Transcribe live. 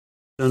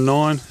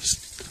9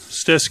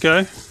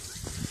 Stessco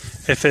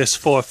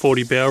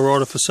FS540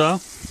 Bowrider for sale.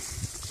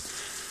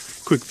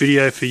 Quick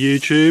video for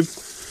YouTube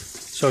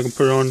so I can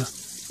put it on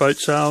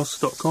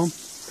boatsales.com.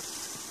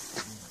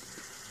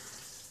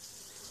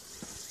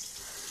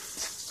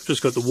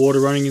 Just got the water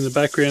running in the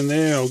background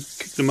there. I'll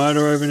kick the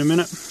motor over in a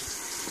minute.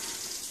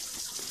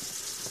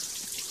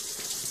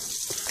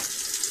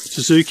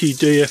 Suzuki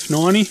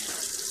DF90.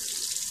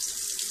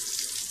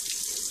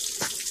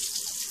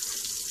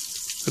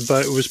 The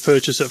boat was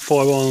purchased at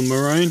 5 Island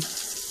Marine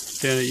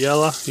down at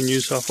Yalla in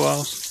New South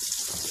Wales.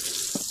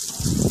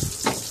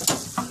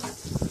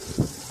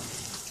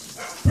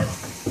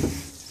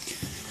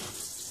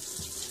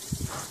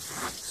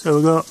 So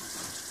we've got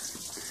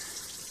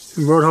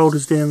some rod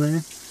holders down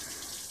there.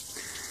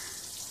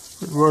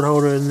 Rod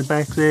holder in the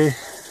back there.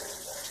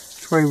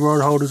 3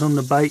 rod holders on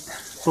the bait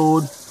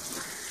board.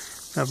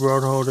 Another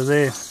rod holder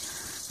there.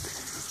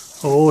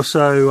 I'll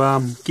also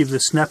give the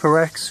snapper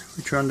racks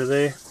which are under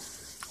there.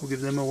 We'll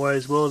give them away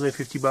as well, they're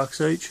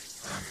 $50 each.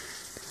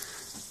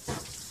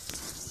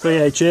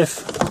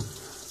 VHF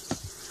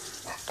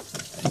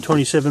and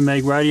 27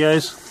 mag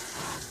radios.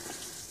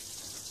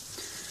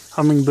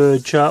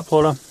 Hummingbird chart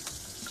plotter.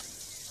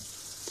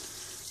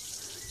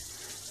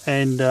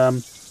 And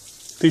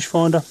fish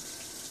finder.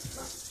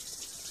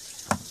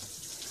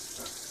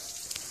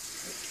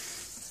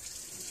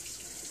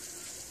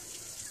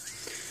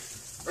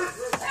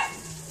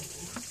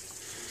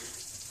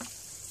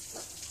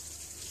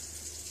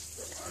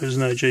 There's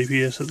no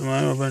GPS at the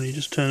moment, I've only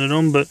just turned it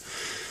on, but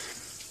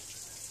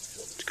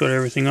it's got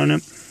everything on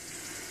it.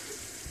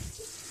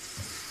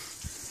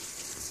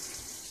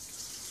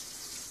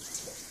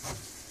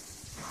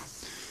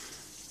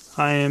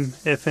 AM,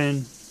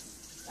 FN,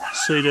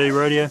 CD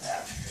radio.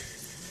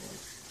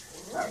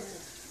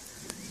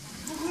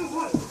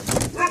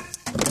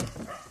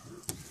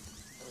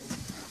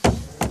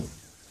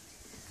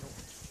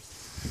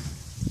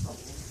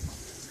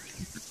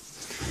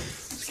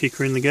 Let's kick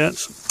her in the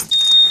guts.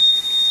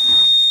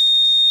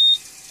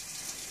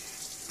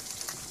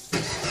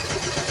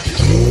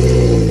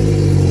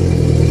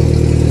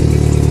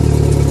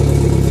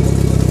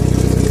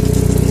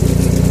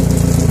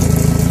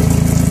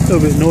 A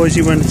little bit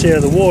noisy when it's out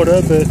of the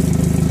water, but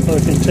I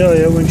can tell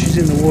you when she's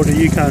in the water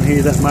you can't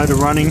hear that motor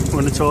running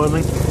when it's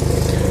idling.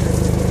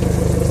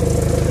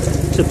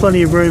 So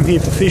plenty of room here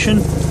for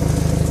fishing.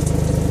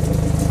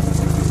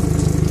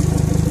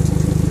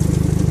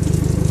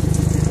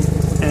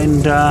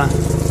 And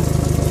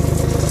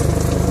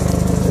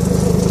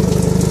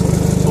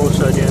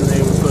also down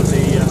there we've got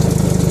the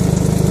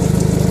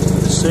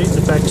seat,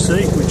 the back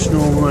seat, which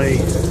normally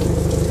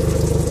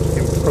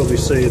you can probably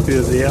see a bit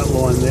of the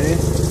outline there.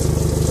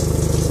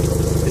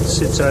 It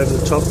sits over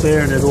the top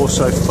there and it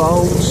also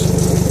folds.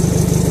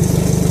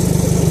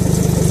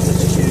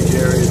 That's a huge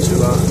area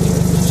to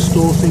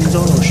store things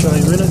on. I'll show you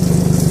in a minute.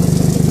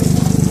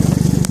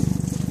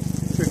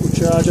 Trickle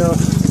charger.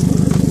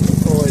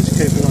 Always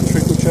keep it on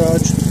trickle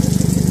charge.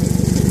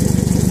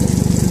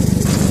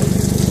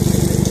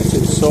 It's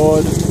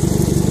inside.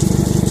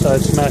 So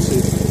it's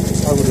massive.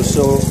 I would have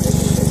saw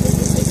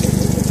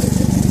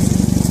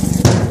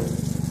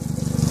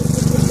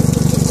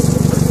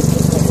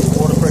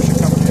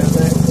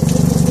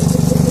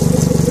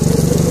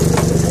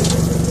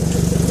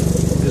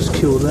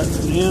kill that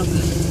for now.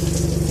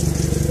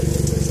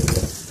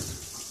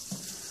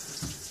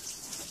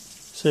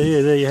 So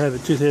yeah, there you have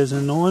it,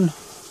 2009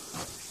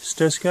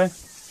 Stessco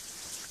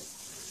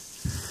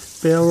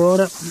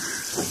Bowrider.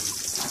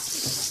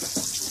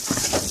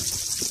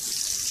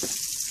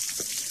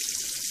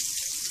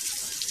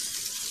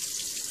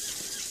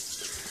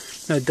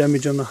 No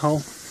damage on the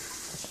hull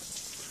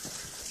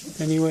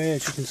anywhere,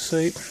 as you can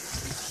see,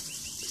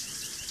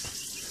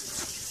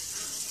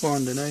 or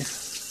underneath.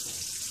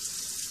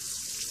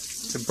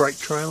 It's a brake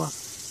trailer.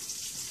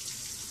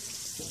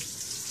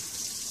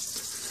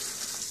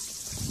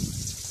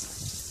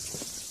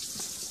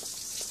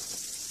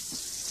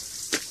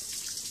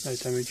 No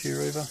damage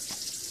here either.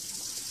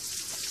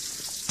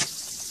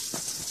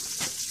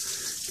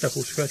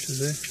 Couple of scratches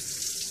there.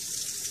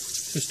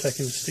 Just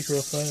taking the sticker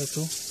off though, that's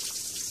all.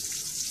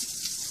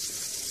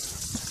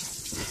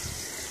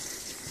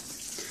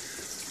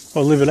 I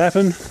live at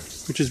Appin,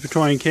 which is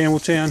between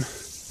Campbelltown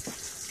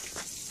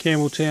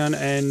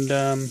and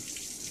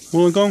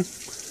Wollongong.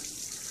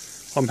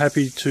 I'm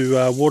happy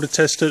to water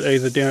test it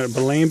either down at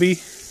Bellambi,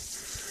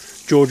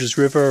 Georges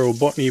River or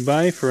Botany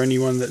Bay for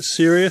anyone that's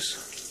serious.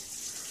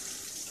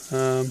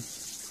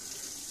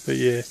 But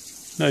yeah,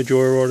 no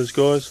joyriders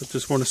guys, I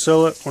just want to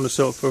sell it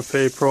for a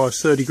fair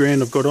price. 30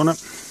 grand I've got on it.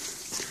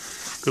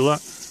 Good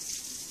luck.